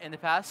in the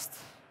past?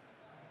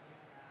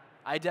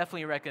 I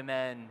definitely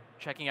recommend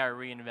checking out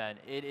reInvent.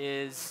 It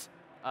is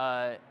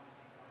a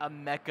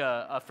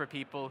mecca for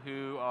people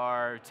who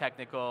are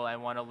technical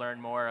and want to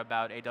learn more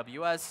about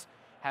AWS,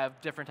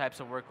 have different types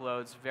of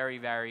workloads, very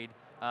varied.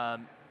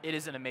 It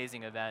is an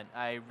amazing event.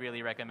 I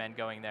really recommend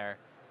going there.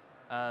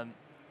 And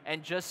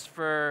just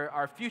for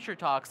our future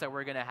talks that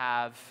we're going to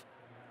have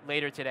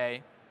later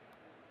today,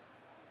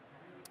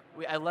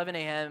 at 11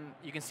 a.m.,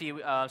 you can see,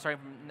 starting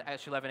from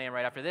actually 11 a.m.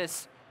 right after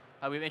this,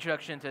 we have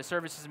introduction to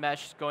services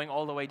mesh going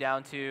all the way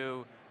down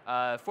to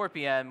 4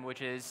 p.m.,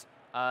 which is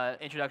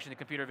introduction to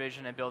computer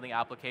vision and building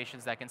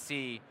applications that can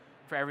see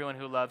for everyone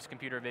who loves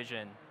computer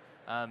vision.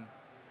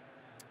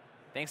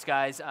 Thanks,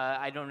 guys.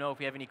 I don't know if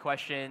we have any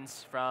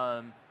questions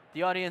from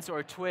the audience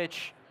or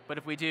Twitch, but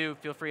if we do,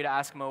 feel free to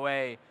ask them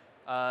away.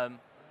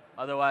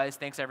 Otherwise,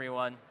 thanks,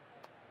 everyone.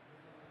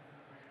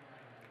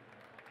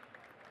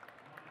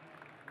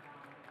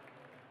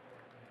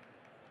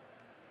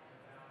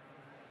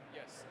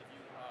 Yes, if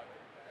you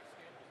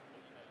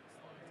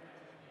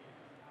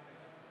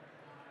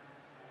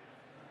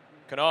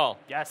Kunal.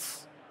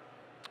 Yes.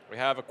 We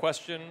have a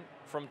question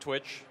from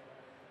Twitch,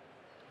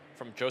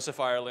 from Joseph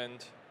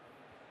Ireland.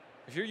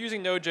 If you're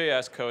using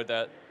Node.js code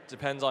that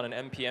depends on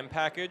an NPM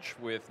package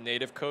with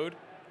native code,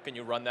 can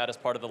you run that as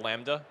part of the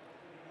Lambda?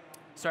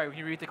 Sorry, can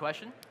you repeat the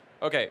question?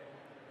 Okay.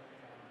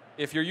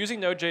 If you're using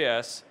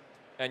Node.js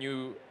and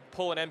you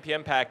pull an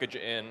NPM package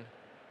in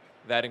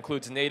that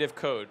includes native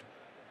code,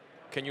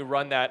 can you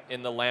run that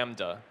in the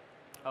Lambda?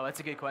 Oh,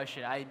 that's a good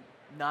question. I'm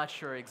not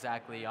sure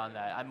exactly on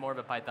that. I'm more of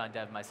a Python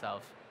dev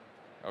myself.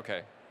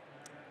 Okay.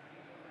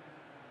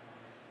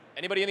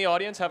 Anybody in the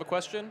audience have a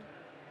question?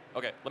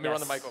 Okay, let me run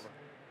the mic over.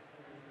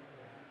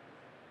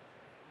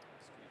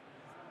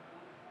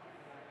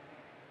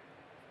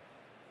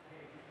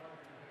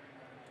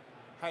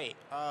 Hi,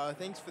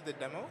 thanks for the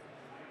demo.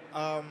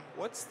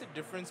 What's the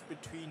difference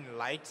between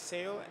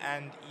Lightsail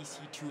and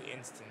EC2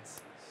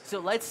 instance?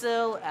 So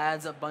Lightsail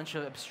adds a bunch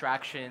of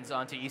abstractions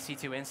onto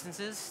EC2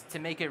 instances to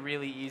make it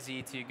really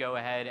easy to go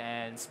ahead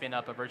and spin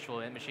up a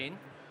virtual machine.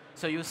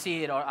 So you'll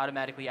see it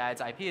automatically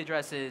adds IP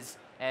addresses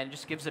and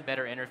just gives a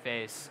better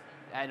interface,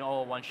 and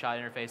all one-shot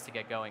interface to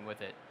get going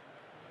with it.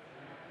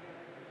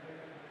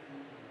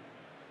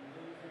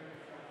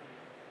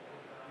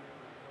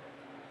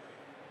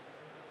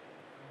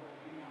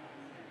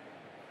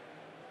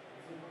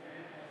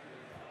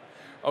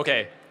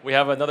 Okay, we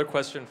have another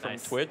question from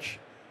Nice. Twitch.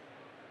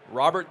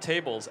 Robert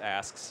Tables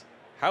asks,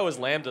 how is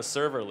Lambda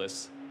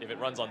serverless if it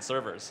runs on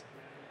servers?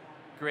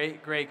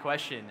 Great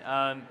question.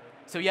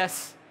 So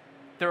yes,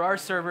 there are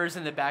servers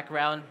in the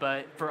background,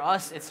 but for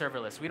us, it's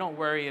serverless. We don't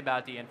worry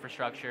about the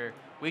infrastructure.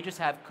 We just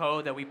have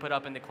code that we put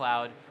up in the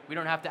cloud. We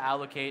don't have to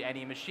allocate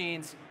any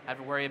machines, have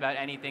to worry about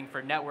anything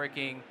for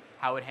networking,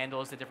 how it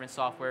handles the different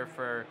software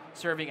for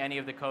serving any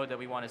of the code that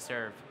we want to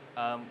serve.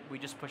 We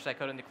just push that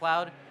code in the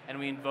cloud, and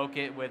we invoke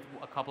it with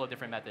a couple of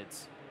different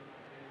methods.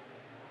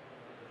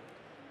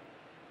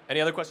 Any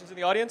other questions in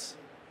the audience?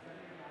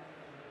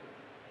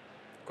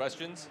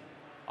 Questions?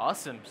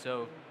 Awesome.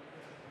 So,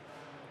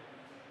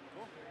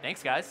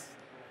 thanks, guys.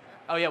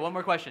 Oh yeah, one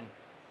more question.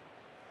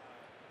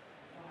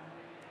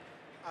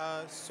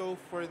 So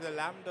for the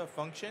Lambda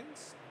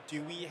functions,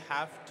 do we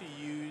have to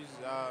use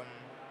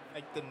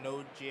like the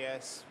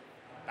Node.js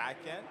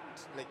backend?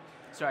 Like,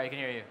 Sorry, I can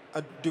hear you.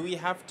 do we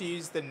have to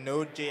use the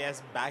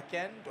Node.js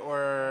backend,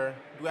 or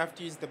do we have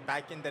to use the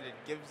backend that it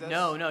gives us?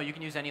 No, you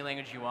can use any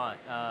language you want.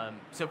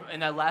 So in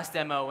that last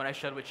demo, when I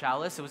showed with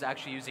Chalice, it was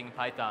actually using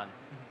Python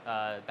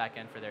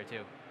backend for there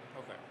too.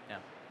 Okay. Yeah.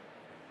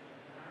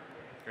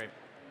 Great.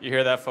 You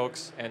hear that,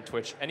 folks, and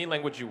Twitch. Any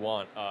language you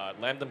want.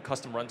 Lambda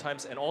custom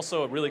runtimes, and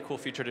also a really cool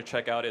feature to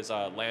check out is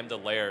Lambda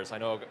layers. I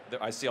know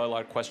I see a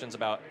lot of questions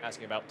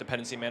asking about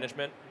dependency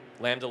management.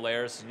 Lambda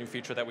layers is a new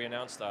feature that we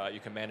announced. You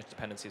can manage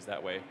dependencies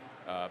that way.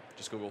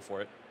 Just Google for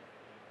it.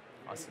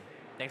 Awesome.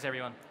 Thanks,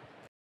 everyone.